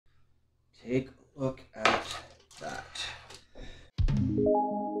Take a look at that.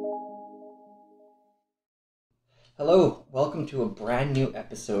 Hello, welcome to a brand new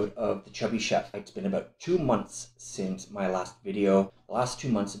episode of The Chubby Chef. It's been about 2 months since my last video. The last 2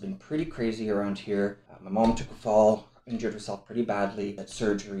 months have been pretty crazy around here. My mom took a fall, injured herself pretty badly, had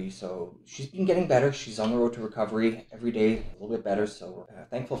surgery, so she's been getting better. She's on the road to recovery every day, a little bit better, so we're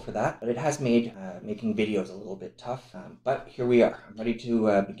thankful for that. But it has made making videos a little bit tough, but here we are. I'm ready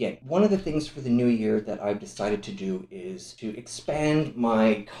to begin. One of the things for the new year that I've decided to do is to expand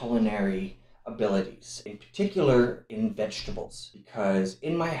my culinary abilities, in particular in vegetables, because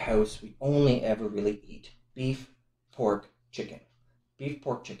in my house we only ever really eat beef, pork, chicken. Beef,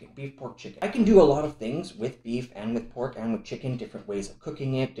 pork, chicken, beef, pork, chicken. I can do a lot of things with beef and with pork and with chicken, different ways of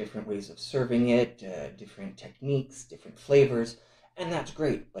cooking it, different ways of serving it, different techniques, different flavors, and that's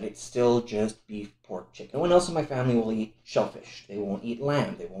great, but it's still just beef, pork, chicken. No one else in my family will eat shellfish. They won't eat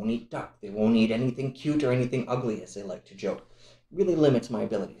lamb, they won't eat duck, they won't eat anything cute or anything ugly, as they like to joke. Really limits my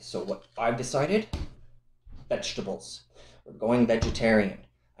abilities. So what I've decided, vegetables. We're going vegetarian.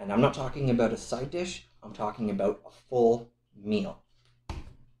 And I'm not talking about a side dish, I'm talking about a full meal.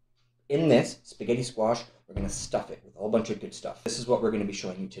 In this spaghetti squash, we're going to stuff it with a whole bunch of good stuff. This is what we're going to be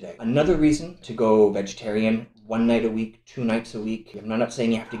showing you today. Another reason to go vegetarian, 1 night a week, 2 nights a week. I'm not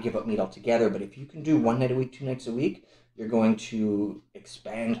saying you have to give up meat altogether, but if you can do 1 night a week, 2 nights a week, you're going to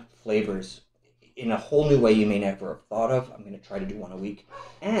expand flavors in a whole new way you may never have thought of. I'm going to try to do 1 a week.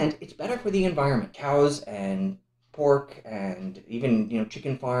 And it's better for the environment. Cows and pork and even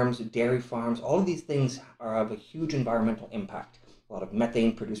chicken farms, dairy farms, all of these things are of a huge environmental impact. A lot of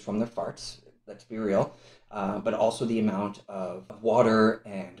methane produced from their farts, let's be real, but also the amount of water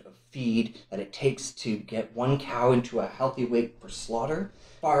and of feed that it takes to get one cow into a healthy weight for slaughter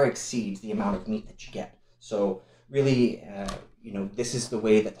far exceeds the amount of meat that you get. So really, this is the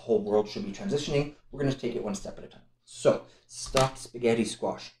way that the whole world should be transitioning. We're going to take it one step at a time. So, stuffed spaghetti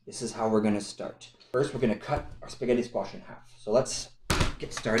squash. This is how we're going to start. First, we're going to cut our spaghetti squash in half. So let's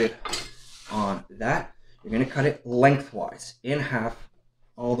get started on that. You're going to cut it lengthwise, in half,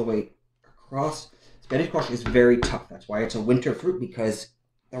 all the way across. Spaghetti squash is very tough. That's why it's a winter fruit, because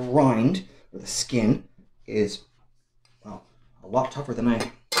the rind, or the skin, is, well, a lot tougher than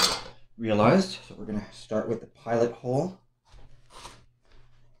I realized. So we're going to start with the pilot hole.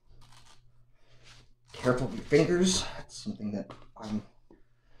 Careful with your fingers. That's something that I'm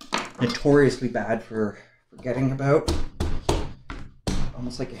notoriously bad for forgetting about.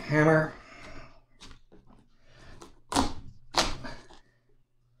 Almost like a hammer.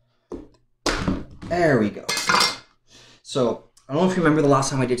 There we go. So, I don't know if you remember the last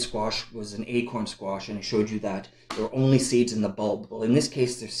time I did squash was an acorn squash, and I showed you that there were only seeds in the bulb. Well, in this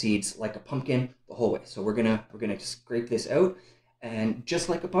case, there's seeds like a pumpkin the whole way. So we're gonna scrape this out, and just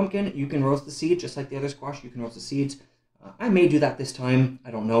like a pumpkin, you can roast the seeds. Just like the other squash, you can roast the seeds. I may do that this time.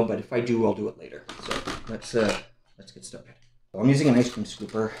 I don't know, but if I do, I'll do it later. So let's get started. So I'm using an ice cream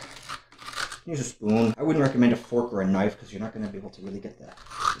scooper. Use a spoon. I wouldn't recommend a fork or a knife because you're not going to be able to really get the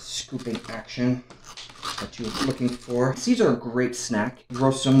scooping action that you're looking for. Seeds are a great snack. You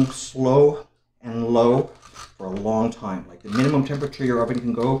roast them slow and low for a long time. Like the minimum temperature your oven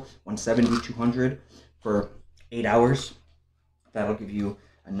can go, 170, 200 for 8 hours. That'll give you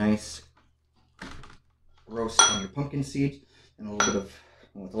a nice roast on your pumpkin seeds, and with a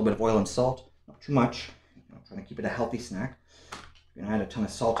little bit of oil and salt. Not too much. Trying to keep it a healthy snack. If you're gonna add a ton of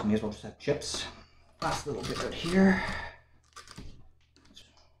salt, you may as well just have chips. Last little bit right here.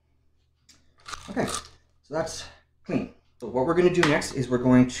 Okay, so that's clean. So what we're gonna do next is we're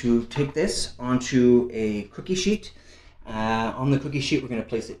going to take this onto a cookie sheet. On the cookie sheet, we're gonna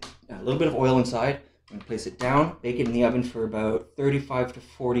place it a little bit of oil inside. I'm gonna place it down, bake it in the oven for about 35 to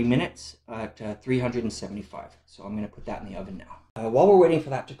 40 minutes at 375. So I'm gonna put that in the oven now. While we're waiting for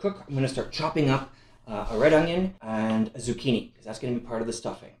that to cook, I'm gonna start chopping up a red onion and a zucchini, because that's going to be part of the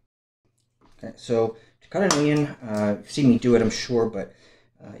stuffing. Okay, so to cut an onion, you've seen me do it, I'm sure, but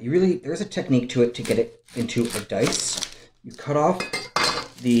there's a technique to it to get it into a dice. You cut off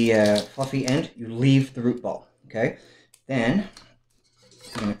the fluffy end, you leave the root ball, okay? Then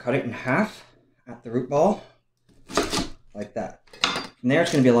I'm going to cut it in half at the root ball, like that. From there,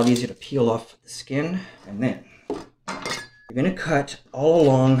 it's going to be a lot easier to peel off the skin, and then you're going to cut all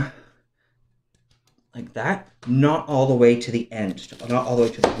along like that, not all the way to the end, not all the way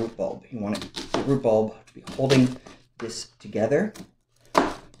to the root bulb. You want the root bulb to be holding this together,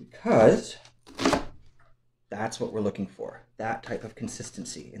 because that's what we're looking for, that type of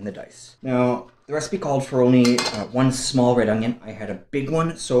consistency in the dice. Now, the recipe called for only 1 small red onion. I had a big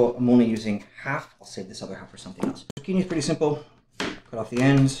one, so I'm only using half. I'll save this other half for something else. Zucchini is pretty simple. Cut off the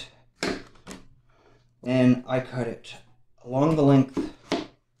ends, Then I cut it along the length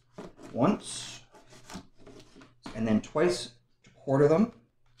once, and then twice to quarter them.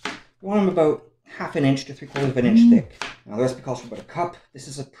 You want them about ½ inch to ¾ of an inch thick. Now the recipe calls for about a cup. This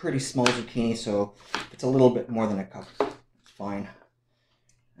is a pretty small zucchini, so if it's a little bit more than a cup, it's fine.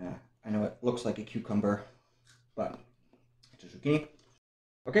 I know it looks like a cucumber, but it's a zucchini.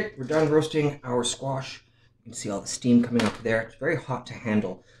 Okay, we're done roasting our squash. You can see all the steam coming up there. It's very hot to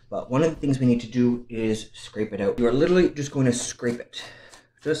handle, but one of the things we need to do is scrape it out. You are literally just going to scrape it,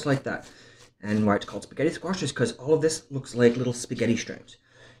 just like that. And why it's called spaghetti squash is because all of this looks like little spaghetti strings.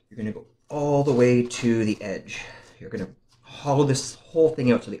 You're going to go all the way to the edge. You're going to hollow this whole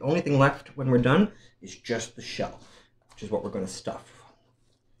thing out. So the only thing left when we're done is just the shell, which is what we're going to stuff.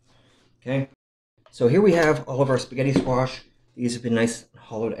 Okay, so here we have all of our spaghetti squash. These have been nice and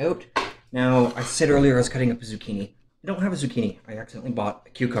hollowed out. Now, I said earlier I was cutting up a zucchini. I don't have a zucchini. I accidentally bought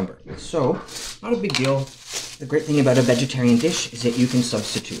a cucumber. So, not a big deal. The great thing about a vegetarian dish is that you can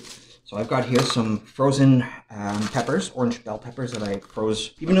substitute. So I've got here some frozen peppers, orange bell peppers that I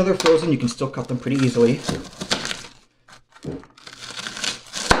froze. Even though they're frozen, you can still cut them pretty easily. You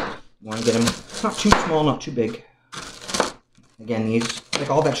want to get them not too small, not too big. Again, these, like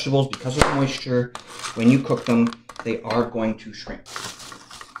all vegetables, because of the moisture, when you cook them, they are going to shrink.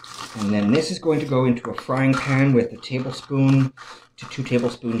 And then this is going to go into a frying pan with 1 tablespoon to 2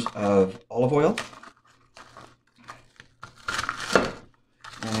 tablespoons of olive oil.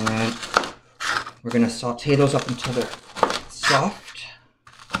 And we're going to saute those up until they're soft.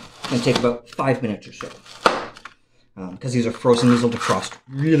 It's going to take about 5 minutes or so. Because these are frozen, these will defrost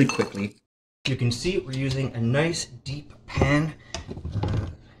really quickly. You can see we're using a nice deep pan.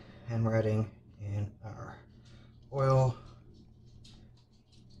 And we're adding in our oil.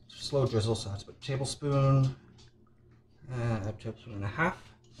 Slow drizzle, so it's about 1 tablespoon, a tablespoon and 1/2.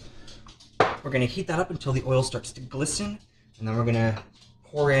 We're going to heat that up until the oil starts to glisten, and then we're going to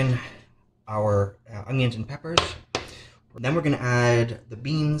pour in our onions and peppers. Then we're going to add the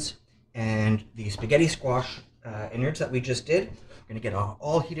beans and the spaghetti squash innards that we just did. We're going to get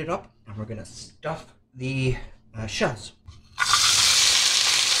all heated up, and we're going to stuff the shells.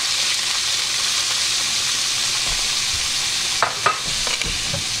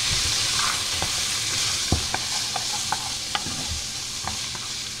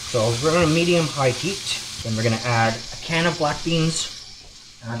 So we're on a medium-high heat. Then we're going to add a can of black beans.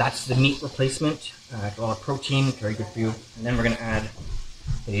 That's the meat replacement. A lot of protein, very good for you. And then we're going to add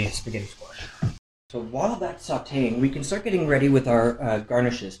the spaghetti squash. So while that's sauteing, we can start getting ready with our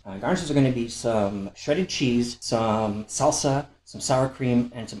garnishes. Garnishes are going to be some shredded cheese, some salsa, some sour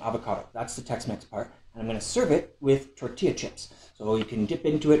cream, and some avocado. That's the Tex-Mex part. And I'm going to serve it with tortilla chips. So you can dip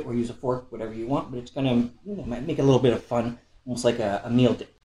into it or use a fork, whatever you want, but it's going to might make a little bit of fun, almost like a meal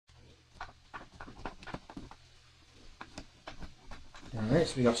dip. Alright,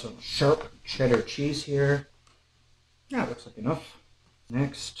 so we got some sharp cheddar cheese here. Yeah, looks like enough.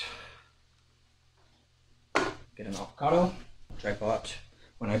 Next, get an avocado, which I bought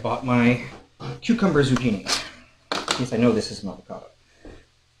when I bought my cucumber zucchini. In case I know this is an avocado. I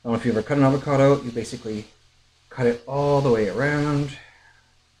don't know if you ever cut an avocado, you basically cut it all the way around.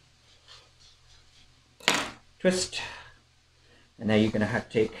 Twist. And now you're going to have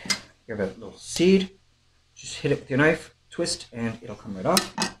to take your little seed, just hit it with your knife. Twist and it'll come right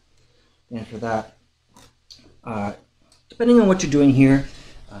off. And for that, depending on what you're doing here,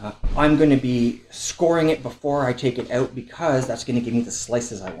 I'm going to be scoring it before I take it out because that's going to give me the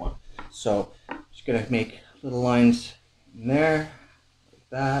slices I want. So just going to make little lines in there, like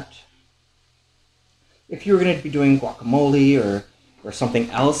that. If you're going to be doing guacamole or something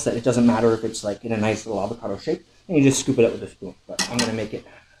else, that it doesn't matter if it's like in a nice little avocado shape, then you just scoop it out with a spoon. But I'm going to make it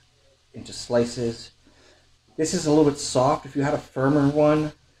into slices. This is a little bit soft. If you had a firmer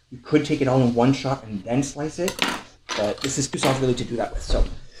one, you could take it all in one shot and then slice it. But this is too soft really to do that with, so I'm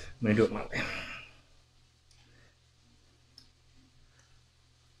going to do it my way.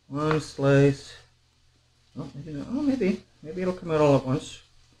 One slice. Oh, maybe not. Oh, maybe it'll come out all at once.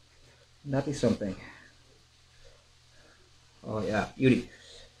 Wouldn't that be something? Oh yeah, beauty.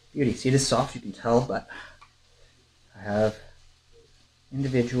 Beauty. See, it is soft, you can tell, but I have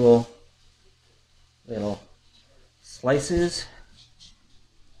individual little slices,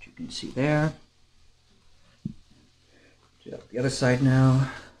 which you can see there. Do the other side now.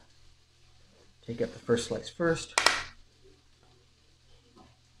 Take out the first slice first.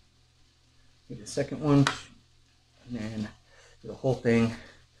 Do the second one, and then do the whole thing.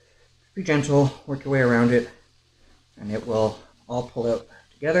 Be gentle, work your way around it, and it will all pull out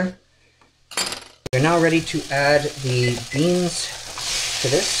together. We're now ready to add the beans to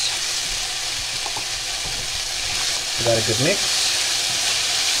this. Give that a good mix.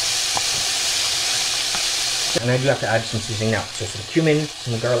 And I do have to add some seasoning now. So some cumin,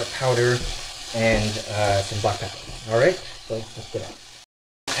 some garlic powder, and some black pepper. Alright, so let's get on.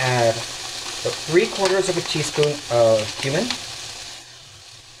 Add about 3/4 of a teaspoon of cumin.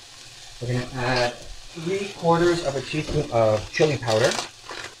 We're going to add 3/4 of a teaspoon of chili powder.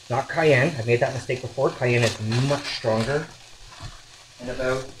 Not cayenne. I've made that mistake before. Cayenne is much stronger. And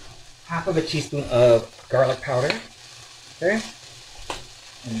about 1/2 a teaspoon of garlic powder. Okay.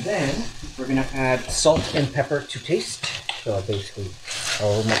 And then we're going to add salt and pepper to taste. So basically,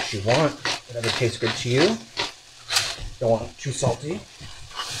 however much you want, whatever tastes good to you. Don't want it too salty.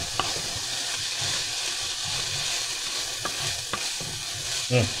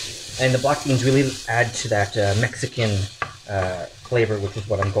 And the black beans really add to that Mexican flavor, which is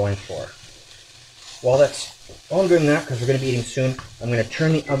what I'm going for. While I'm doing that, because we're going to be eating soon, I'm going to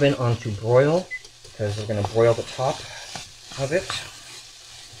turn the oven on to broil, because we're going to broil the top of it.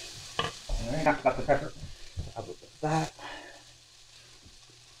 Alright, got the pepper. I'll go with that.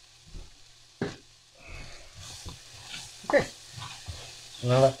 Okay, so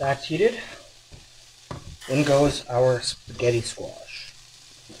now that that's heated, in goes our spaghetti squash.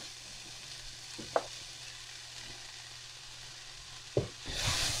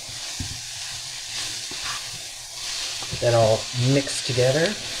 Get that all mixed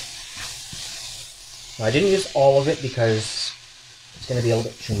together. Now, I didn't use all of it because it's going to be a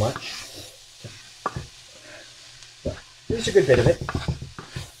little bit too much. Here's a good bit of it.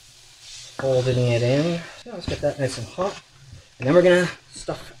 Folding it in. So let's get that nice and hot. And then we're going to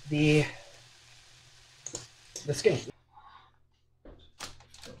stuff the skin.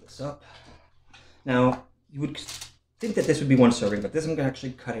 Fill this up. Now, you would think that this would be 1 serving, but this I'm going to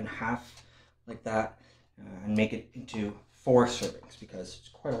actually cut in half like that and make it into 4 servings because it's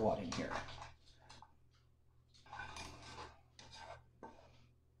quite a lot in here.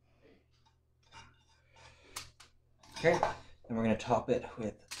 Okay, then we're going to top it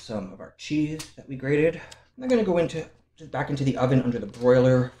with some of our cheese that we grated. And they're going to go back into the oven under the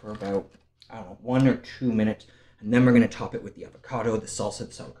broiler for about, I don't know, 1 or 2 minutes. And then we're going to top it with the avocado, the salsa,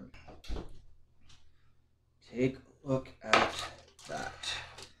 the sour cream. Take a look at that.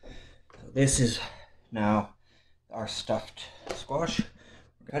 So this is now our stuffed squash.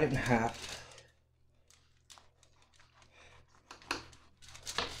 We're going to cut it in half.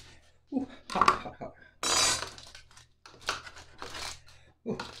 Ooh, hot, hot, hot.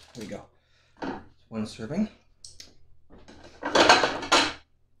 Ooh, there we go. 1 serving.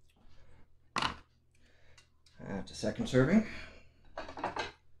 That's a 2nd serving. And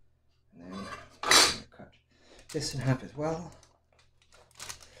then I'm going to cut this in half as well.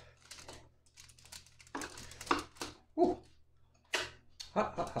 Ooh,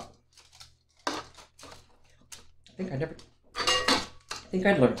 hot, hot, hot. I think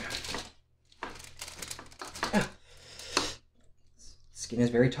I'd learn. Skin is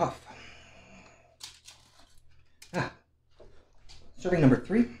very tough. Serving number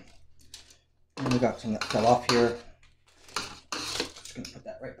 3. And we got some that fell off here. Just gonna put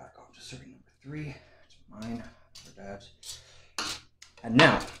that right back on to serving number 3. It's mine, or Dad's. And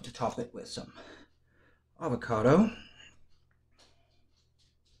now to top it with some avocado.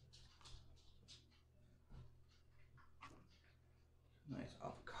 Nice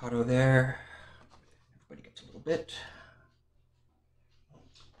avocado there. Everybody gets a little bit.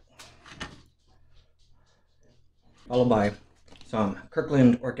 Followed by some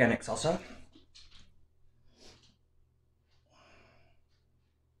Kirkland organic salsa.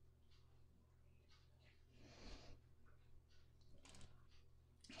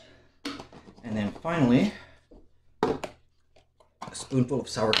 And then finally, a spoonful of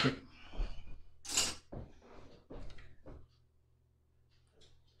sour cream.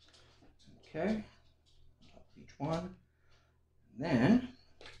 Okay, each one. And then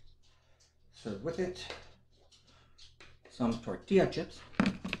serve with it some tortilla chips,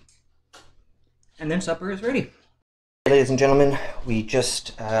 and then supper is ready. Ladies and gentlemen, we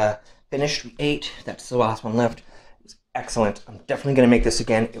just finished. We ate. That's the last one left. It was excellent. I'm definitely going to make this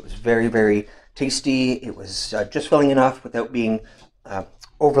again. It was very, very tasty. It was just filling enough without being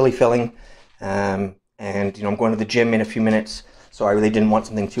overly filling. And you know, I'm going to the gym in a few minutes, so I really didn't want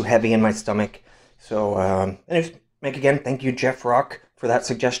something too heavy in my stomach. So anyways, make again. Thank you, Jeff Rock, for that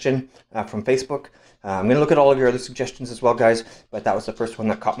suggestion from Facebook. I'm going to look at all of your other suggestions as well, guys, but that was the first one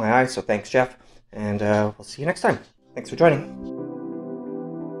that caught my eye, so thanks, Jeff, and we'll see you next time. Thanks for joining.